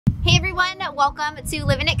Hey everyone, welcome to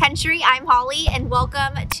Living It Country. I'm Holly and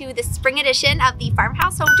welcome to the spring edition of the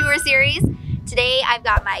Farmhouse Home Tour series. Today I've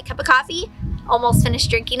got my cup of coffee, almost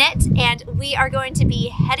finished drinking it, and we are going to be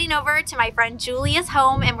heading over to my friend Julia's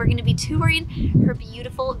home and we're going to be touring her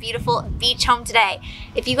beautiful, beautiful beach home today.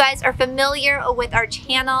 If you guys are familiar with our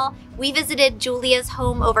channel, we visited Julia's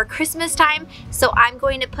home over Christmas time, so I'm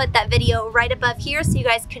going to put that video right above here so you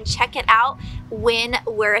guys can check it out when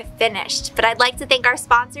we're finished. But I'd like to thank our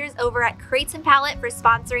sponsors over at Crates and Pallet for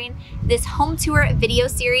sponsoring this home tour video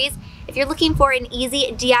series. If you're looking for an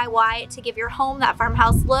easy DIY to give your home that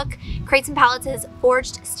farmhouse look, Crates and Pallets'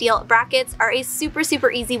 forged steel brackets are a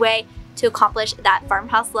super easy way to accomplish that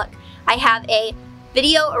farmhouse look. I have a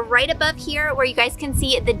video right above here where you guys can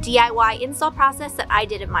see the DIY install process that I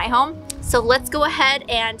did at my home. So let's go ahead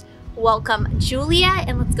and welcome Julia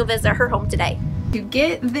and let's go visit her home today. To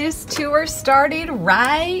get this tour started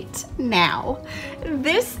right now.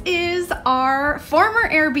 This is our former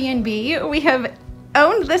Airbnb. We have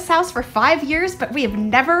owned this house for 5 years, but we have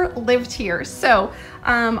never lived here. So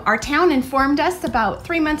our town informed us about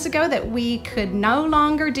 3 months ago that we could no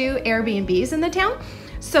longer do Airbnbs in the town.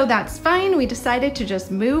 So that's fine. We decided to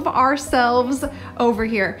just move ourselves over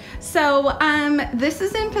here. So this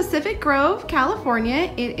is in Pacific Grove,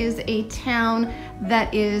 California. It is a town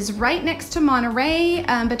that is right next to Monterey,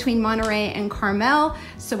 between Monterey and Carmel.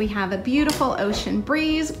 So we have a beautiful ocean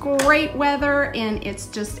breeze, great weather, and it's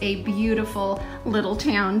just a beautiful little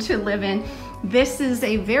town to live in. This is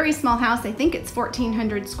a very small house. I think it's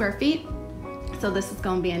 1,400 square feet. So this is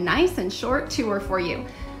going to be a nice and short tour for you.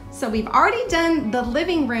 So we've already done the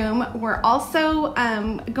living room. We're also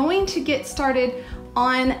going to get started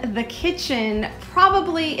on the kitchen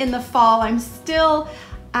probably in the fall. I'm still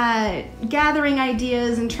gathering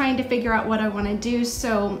ideas and trying to figure out what I want to do.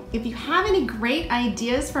 So if you have any great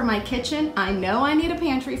ideas for my kitchen, I know I need a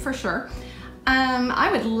pantry for sure.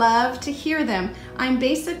 I would love to hear them. I'm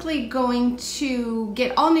basically going to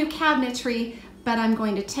get all new cabinetry, but I'm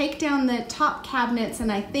going to take down the top cabinets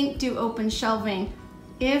and I think do open shelving.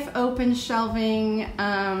 If open shelving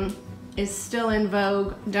is still in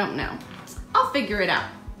vogue, don't know. I'll figure it out.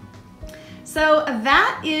 So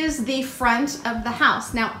that is the front of the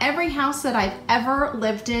house. Now, every house that I've ever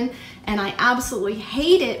lived in, and I absolutely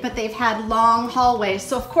hate it, but they've had long hallways.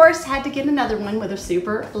 So of course, had to get another one with a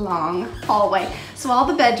super long hallway. So all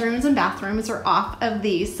the bedrooms and bathrooms are off of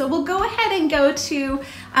these. So we'll go ahead and go to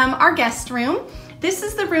our guest room. This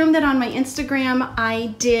is the room that on my Instagram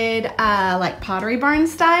I did like Pottery Barn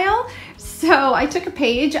style. So I took a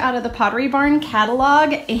page out of the Pottery Barn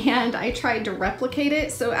catalog and I tried to replicate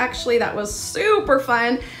it. So actually that was super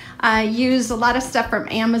fun. I used a lot of stuff from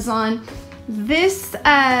Amazon. This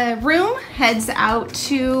room heads out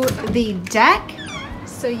to the deck.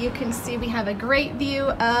 So you can see we have a great view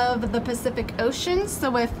of the Pacific Ocean.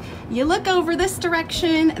 So if you look over this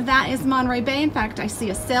direction, that is Monterey Bay. In fact, I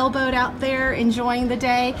see a sailboat out there enjoying the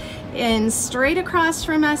day. And straight across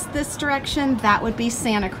from us this direction, that would be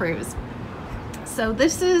Santa Cruz. So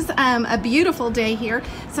this is a beautiful day here.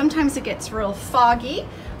 Sometimes it gets real foggy,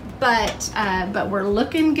 but we're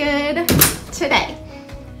looking good today.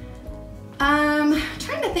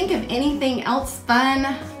 Trying to think of anything else fun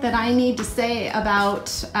that I need to say about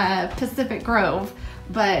Pacific Grove,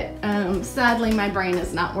 but sadly my brain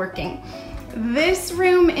is not working. This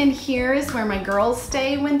room in here is where my girls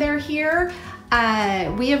stay when they're here.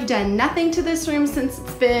 We have done nothing to this room since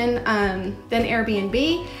it's been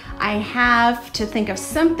Airbnb. I have to think of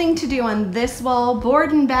something to do on this wall,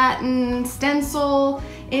 board and batten, stencil,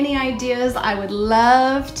 any ideas, I would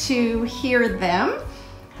love to hear them.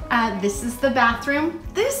 This is the bathroom.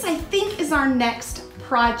 This, I think, is our next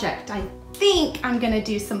project. I think I'm gonna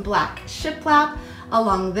do some black shiplap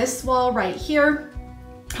along this wall right here.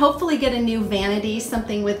 Hopefully get a new vanity,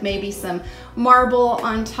 something with maybe some marble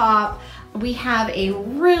on top. We have a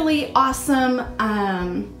really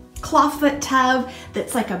awesome clawfoot tub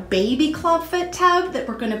that's like a baby clawfoot tub that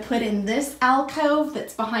we're going to put in this alcove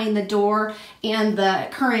that's behind the door and the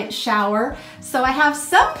current shower. So I have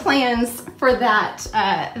some plans for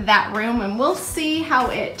that room and we'll see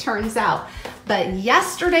how it turns out. But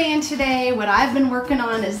yesterday and today, what I've been working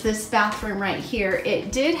on is this bathroom right here.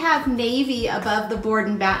 It did have navy above the board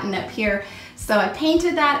and batten up here. So I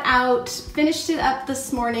painted that out, finished it up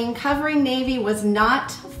this morning. Covering navy was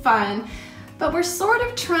not fun. But we're sort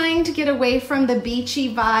of trying to get away from the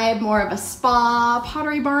beachy vibe, more of a spa,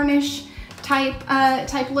 Pottery Barnish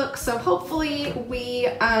type look. So hopefully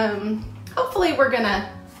we're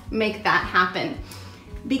gonna make that happen.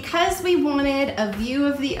 Because we wanted a view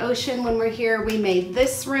of the ocean when we're here, we made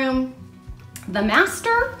this room the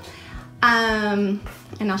master. And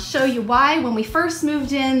I'll show you why. When we first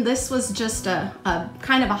moved in, this was just a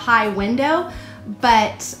kind of a high window,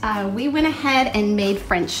 but we went ahead and made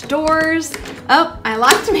French doors. Oh, I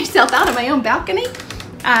locked myself out of my own balcony.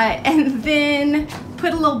 And then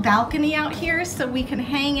put a little balcony out here so we can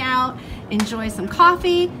hang out, enjoy some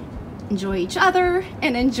coffee, enjoy each other,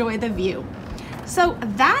 and enjoy the view. So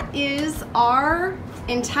that is our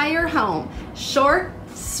entire home. Short,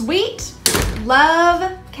 sweet,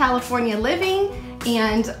 love California living,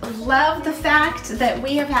 and love the fact that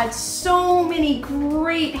we have had so many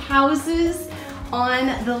great houses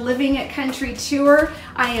on the Living at Country tour.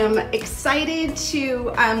 I am excited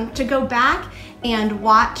to go back and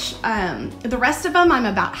watch the rest of them. I'm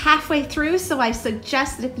about halfway through, so I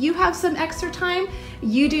suggest that if you have some extra time,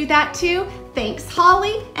 you do that too. Thanks,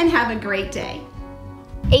 Holly, and have a great day.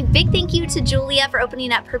 A big thank you to Julia for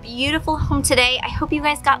opening up her beautiful home today. I hope you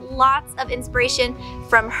guys got lots of inspiration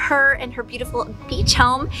from her and her beautiful beach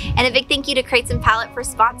home. And a big thank you to Crates and Palette for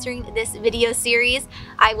sponsoring this video series.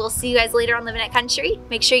 I will see you guys later on Living at Country.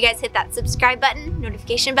 Make sure you guys hit that subscribe button,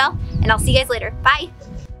 notification bell, and I'll see you guys later. Bye.